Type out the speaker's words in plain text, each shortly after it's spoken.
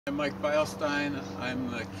I'm Mike Beilstein. I'm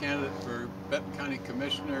the candidate for Benton County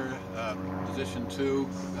Commissioner, position 2.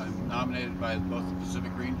 I'm nominated by both the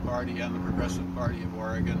Pacific Green Party and the Progressive Party of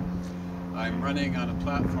Oregon. I'm running on a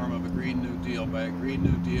platform of a Green New Deal. By a Green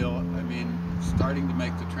New Deal, I mean starting to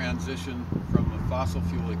make the transition from a fossil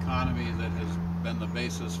fuel economy that has been the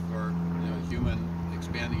basis for human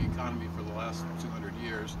expanding economy for the last 200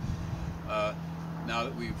 years. Now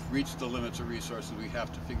that we've reached the limits of resources, we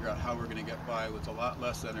have to figure out how we're going to get by with a lot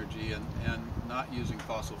less energy and not using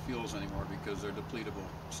fossil fuels anymore because they're depletable.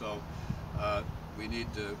 So we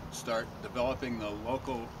need to start developing the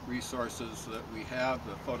local resources that we have,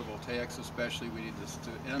 the photovoltaics especially. We need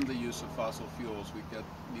to end the use of fossil fuels. We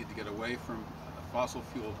need to get away from fossil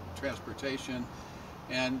fuel transportation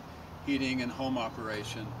and heating and home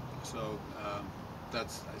operation. So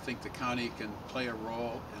I think the county can play a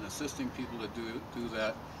role in assisting people to do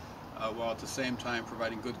that, while at the same time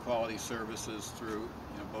providing good quality services through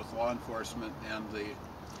both law enforcement and the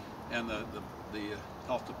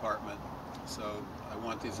health department. So I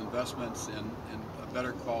want these investments in a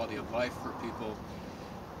better quality of life for people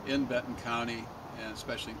in Benton County, and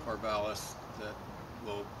especially in Corvallis, that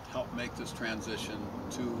will help make this transition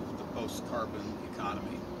to the post-carbon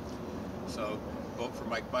economy. So vote for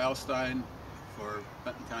Mike Beilstein for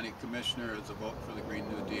Benton County Commissioner is a vote for the Green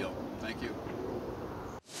New Deal. Thank you.